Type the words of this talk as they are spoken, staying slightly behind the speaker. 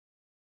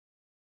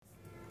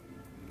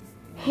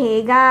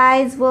Hey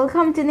guys,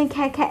 welcome to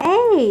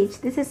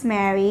Nikeka. This is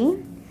Mary.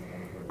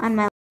 On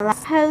my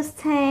last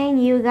posting,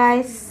 you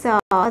guys saw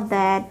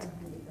that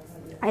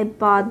I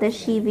bought the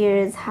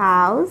Chievier's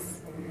house.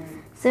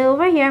 So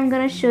over here, I'm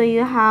gonna show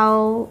you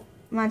how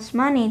much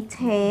money it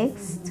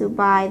takes to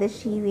buy the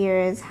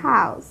Chieviers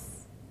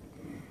house.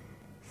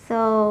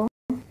 So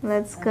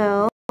let's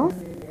go.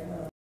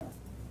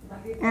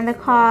 And the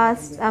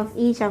cost of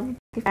each of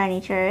the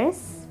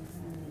furnitures.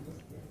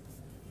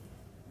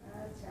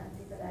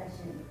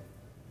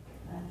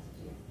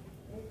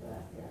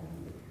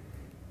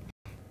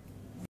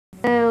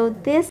 So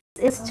this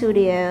is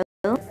studio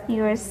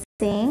you are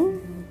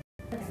seeing.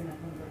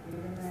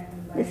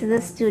 This is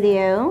the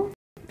studio,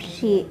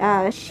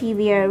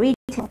 Chievier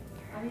retail.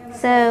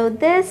 So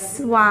this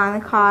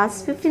one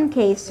costs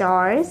 15k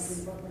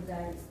stars.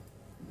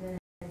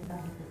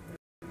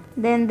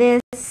 Then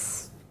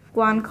this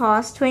one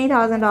costs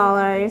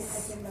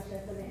 $20,000.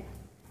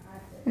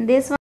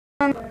 This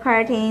one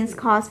curtains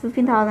cost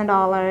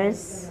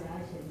 $15,000.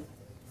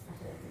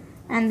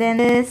 And then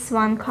this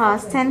one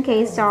costs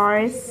 10k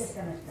stars.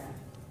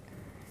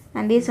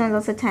 And this one's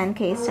also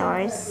 10k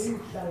stars.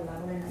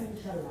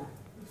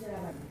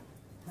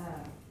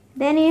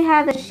 Then you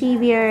have the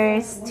Chievier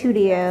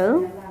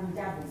studio.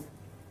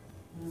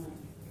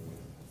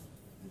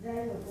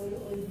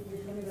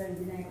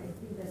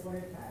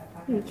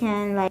 You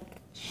can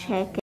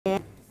check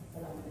it.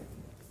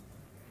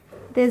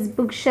 This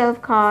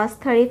bookshelf costs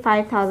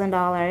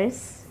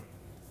 $35,000.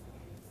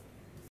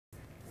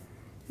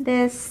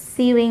 This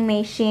sewing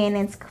machine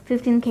is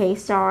 15k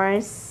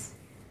stars.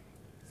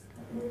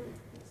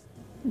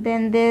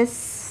 Then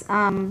this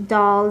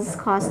dolls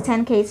cost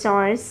 10k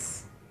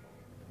stars.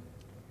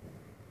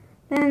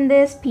 Then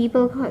this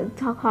people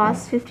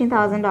cost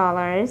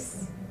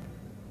 $15,000.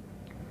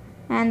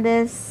 And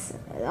this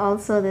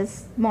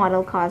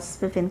model costs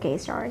 15k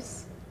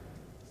stars.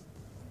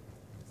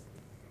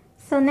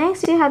 So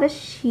next you have the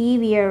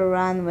Chievier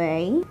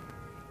runway.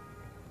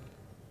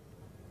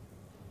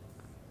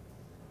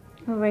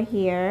 Over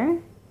here,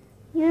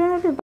 you don't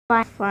have to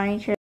buy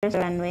furniture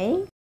runway.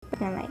 You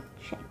can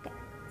check it.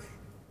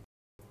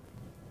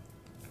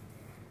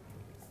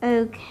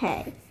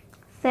 Okay,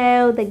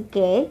 so the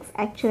gigs,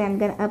 actually I'm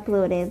gonna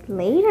upload it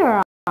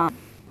later on,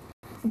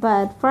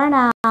 but for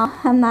now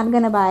I'm not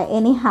gonna buy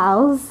any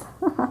house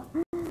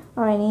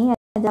or any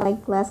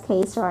less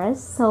K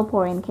stars, so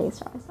poor in K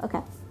stars.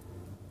 Okay,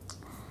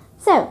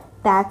 so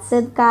that's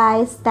it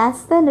guys,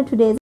 that's the end of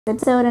today's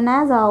episode, and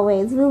as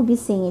always we'll be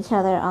seeing each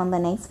other on the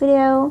next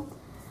video.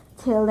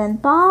 Till then,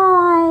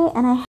 bye,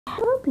 and I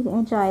hope you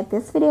enjoyed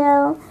this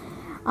video.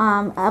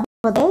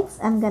 About eggs,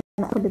 I'm gonna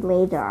put it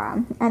later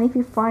on. And if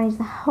you furnish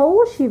the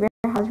whole Chievier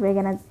house, we're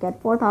gonna get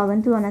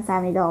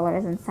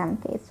 $4,270 and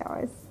 7k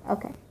stars.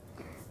 Okay,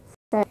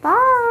 so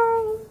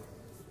bye.